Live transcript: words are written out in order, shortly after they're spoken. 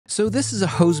So this is a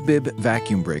hose bib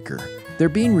vacuum breaker. They're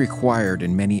being required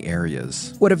in many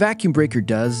areas. What a vacuum breaker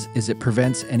does is it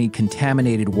prevents any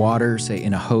contaminated water, say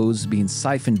in a hose, being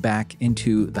siphoned back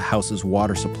into the house's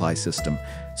water supply system.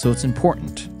 So it's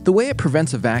important. The way it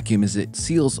prevents a vacuum is it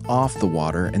seals off the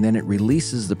water and then it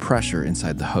releases the pressure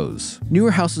inside the hose.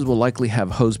 Newer houses will likely have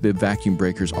hose bib vacuum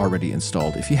breakers already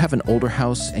installed. If you have an older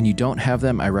house and you don't have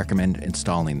them, I recommend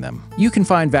installing them. You can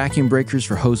find vacuum breakers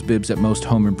for hose bibs at most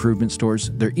home improvement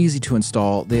stores. They're easy to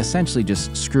install. They essentially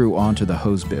just screw onto the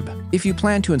hose bib. If you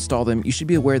plan to install them, you should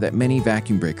be aware that many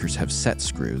vacuum breakers have set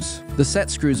screws. The set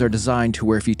screws are designed to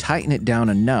where if you tighten it down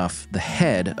enough, the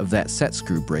head of that set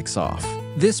screw breaks off.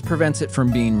 This prevents it from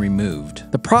being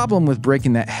removed. The problem with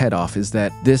breaking that head off is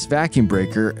that this vacuum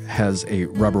breaker has a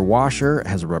rubber washer, it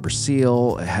has a rubber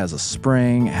seal, it has a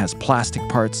spring, it has plastic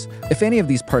parts. If any of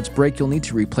these parts break, you'll need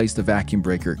to replace the vacuum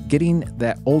breaker. Getting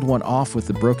that old one off with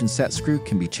the broken set screw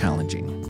can be challenging.